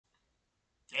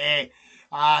Hey,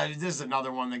 this is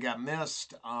another one that got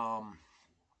missed. Was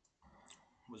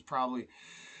probably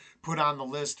put on the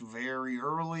list very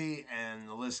early, and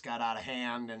the list got out of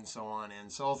hand, and so on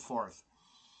and so forth.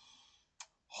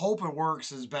 Hope it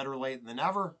works is better late than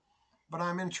never, but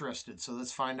I'm interested, so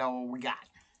let's find out what we got.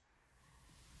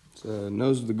 It's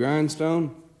Nose of the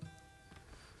Grindstone.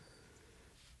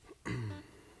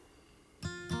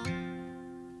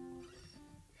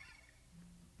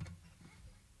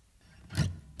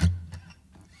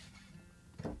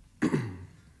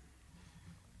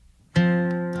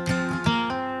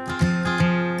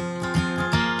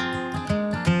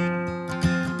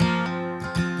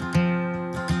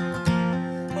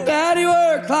 Daddy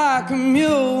worked like a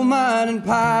mule mining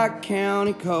Pike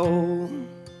County coal.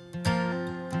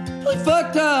 He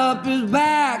fucked up his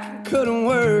back and couldn't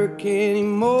work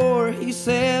anymore. He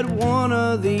said, one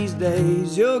of these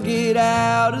days you'll get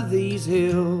out of these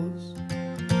hills.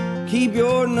 Keep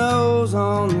your nose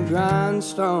on the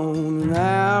grindstone and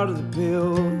out of the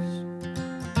pills.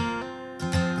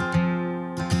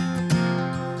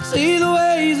 See, the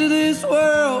ways of this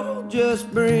world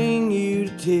just bring you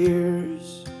to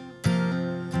tears.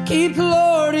 Keep the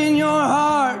Lord in your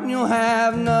heart and you'll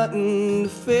have nothing to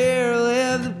fear.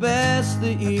 Live the best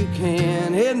that you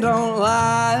can and don't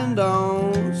lie and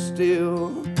don't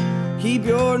steal. Keep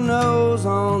your nose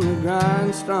on the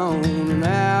grindstone and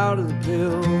out of the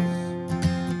pills.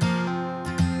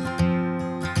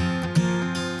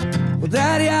 Well,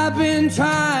 Daddy, I've been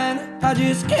trying, I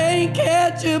just can't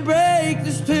catch a break.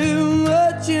 There's too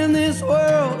much in this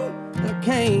world that I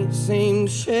can't seem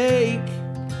to shake.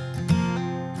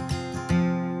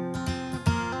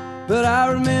 But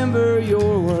I remember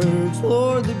your words,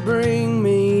 Lord, that bring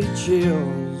me to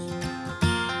chills.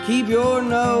 Keep your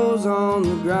nose on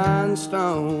the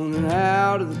grindstone and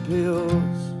out of the pills.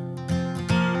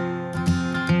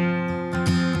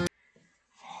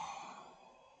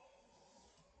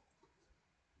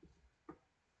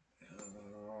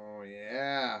 Oh,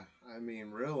 yeah. I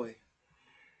mean, really.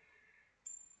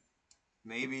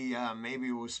 Maybe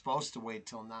it was supposed to wait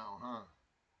till now, huh?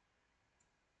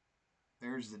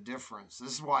 There's the difference.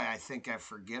 This is why I think I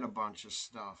forget a bunch of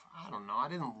stuff. I don't know. I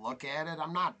didn't look at it.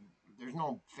 I'm not. There's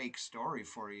no fake story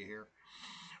for you here.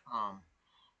 Um,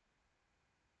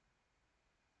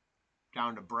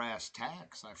 Down to brass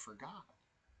tacks, I forgot.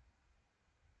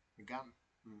 It got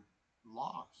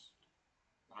lost.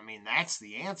 I mean, that's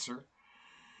the answer.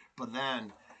 But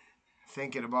then,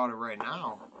 thinking about it right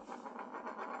now,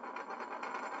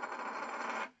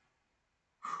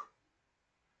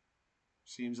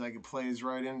 seems like it plays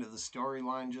right into the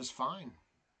storyline just fine.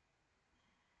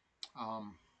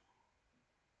 Um,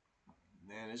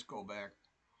 Man, this goes back.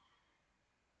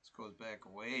 This goes back a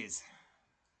ways.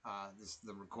 This is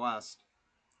the request,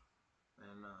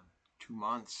 and 2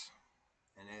 months,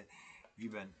 and if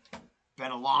you've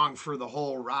been along for the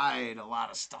whole ride, a lot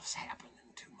of stuff's happened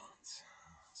in 2 months.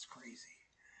 It's crazy.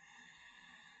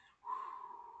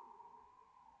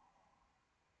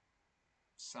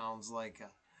 Sounds like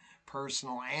a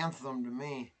personal anthem to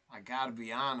me. I gotta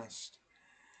be honest.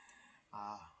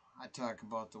 I talk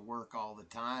about the work all the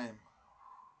time.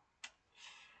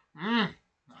 I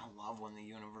love when the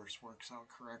universe works out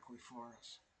correctly for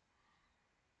us.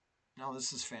 No,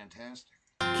 this is fantastic.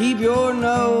 Keep your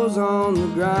nose on the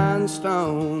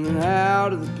grindstone and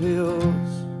out of the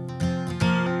pills.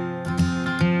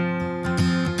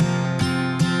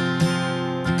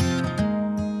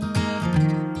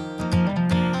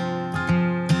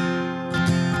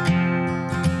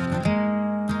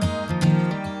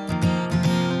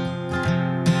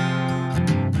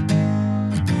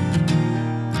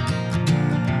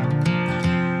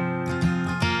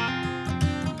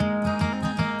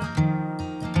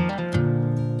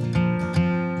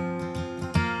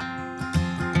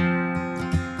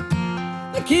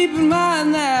 Keep in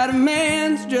mind that a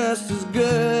man's just as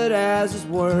good as his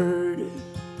word.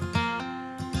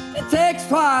 It takes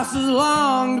twice as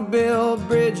long to build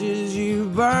bridges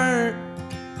you've burnt.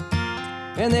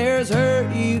 And there's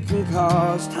hurt you can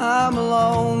cause, time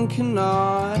alone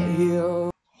cannot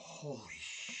heal. Holy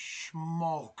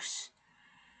smokes.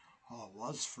 Oh, it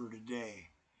was for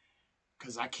today.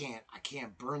 Because I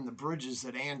can't burn the bridges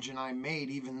that Ange and I made,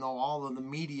 even though all of the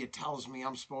media tells me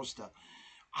I'm supposed to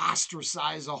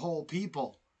ostracize a whole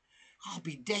people. I'll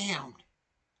be damned.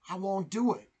 I won't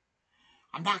do it.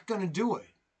 I'm not going to do it.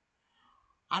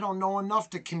 I don't know enough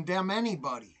to condemn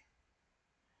anybody.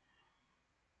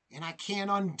 And I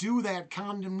can't undo that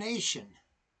condemnation.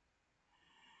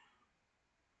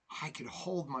 I can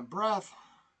hold my breath.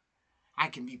 I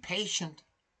can be patient.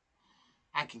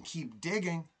 I can keep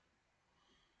digging.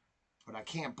 But I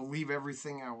can't believe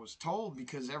everything I was told,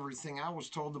 because everything I was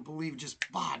told to believe just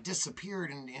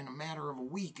disappeared in a matter of a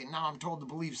week, and now I'm told to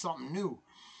believe something new.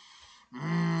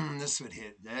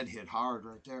 That hit hard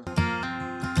right there.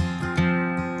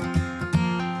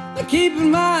 Now keep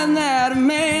in mind that a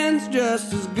man's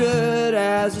just as good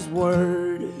as his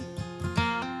word.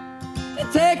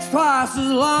 It takes twice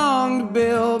as long to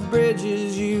build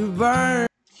bridges you've burned.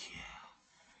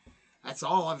 That's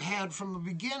all I've had from the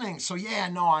beginning. So yeah,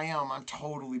 no, I'm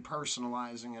totally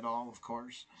personalizing it all, of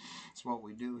course. That's what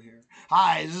we do here.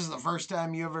 Hi, is this the first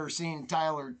time you ever seen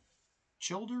Tyler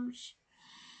Childers?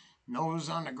 Nose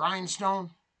on the Grindstone?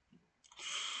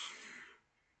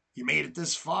 You made it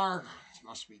this far? It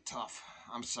must be tough.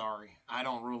 I'm sorry. I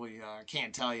don't really,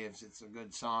 can't tell you if it's a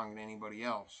good song than anybody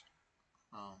else.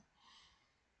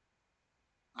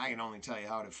 I can only tell you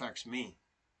how it affects me.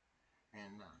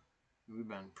 And we've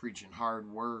been preaching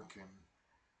hard work and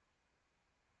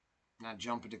not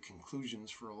jumping to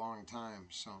conclusions for a long time.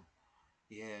 So,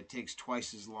 yeah, it takes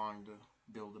twice as long to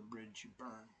build a bridge you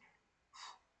burn.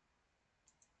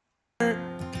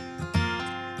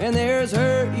 And there's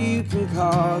hurt you can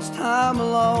cause, time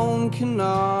alone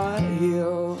cannot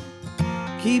heal.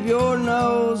 Keep your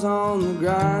nose on the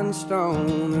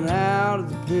grindstone and out of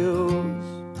the pills.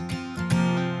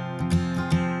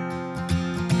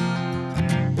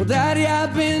 Well, Daddy,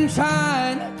 I've been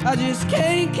trying, I just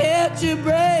can't catch a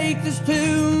break. There's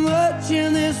too much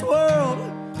in this world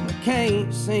I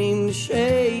can't seem to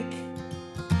shake.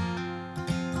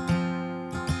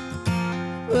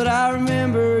 But I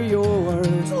remember your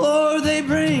words, Lord, they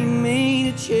bring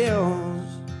me to chills.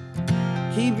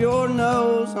 Keep your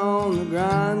nose on the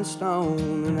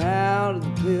grindstone and out of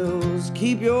the pills.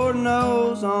 Keep your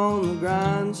nose on the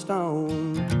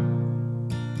grindstone.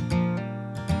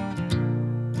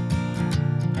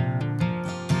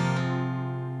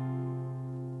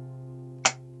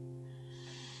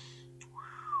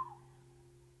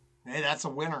 Hey, that's a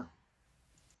winner.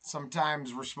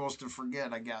 Sometimes we're supposed to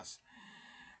forget, I guess.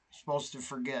 Supposed to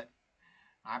forget.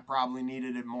 I probably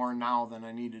needed it more now than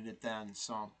I needed it then.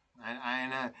 So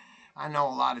I know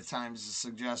a lot of times the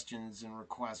suggestions and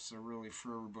requests are really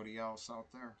for everybody else out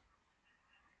there.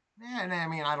 And I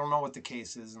mean, I don't know what the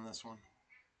case is in this one,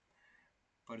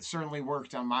 but it certainly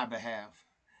worked on my behalf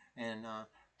and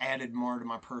added more to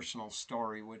my personal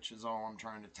story, which is all I'm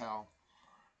trying to tell.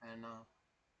 And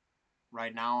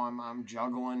right now I'm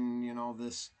juggling,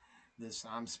 this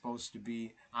I'm supposed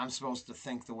to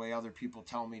think the way other people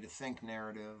tell me to think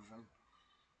narrative, and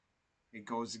it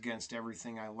goes against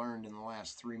everything I learned in the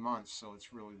last 3 months, so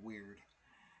it's really weird.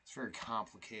 It's very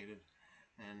complicated.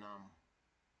 And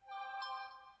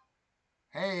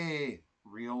hey,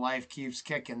 real life keeps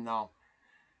kicking though.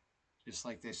 Just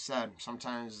like they said,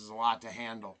 sometimes there's a lot to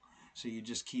handle, so you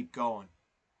just keep going.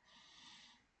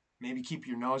 Maybe keep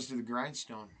your nose to the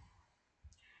grindstone.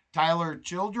 Tyler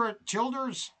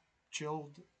Childers.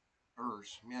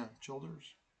 Yeah,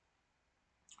 Childers.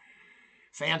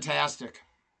 Fantastic.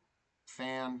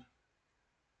 Fantastic.